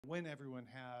When everyone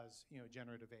has,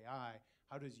 generative AI,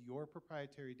 how does your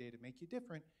proprietary data make you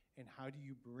different, and how do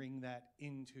you bring that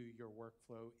into your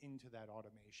workflow, into that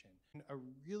automation? And a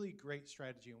really great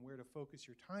strategy and where to focus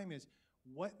your time is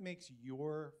what makes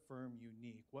your firm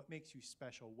unique? What makes you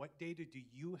special? What data do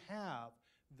you have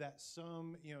that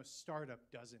some, startup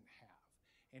doesn't have?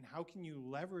 And how can you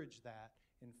leverage that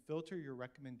and filter your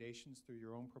recommendations through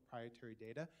your own proprietary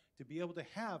data to be able to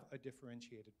have a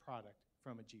differentiated product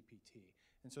from a GPT?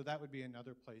 And so that would be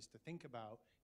another place to think about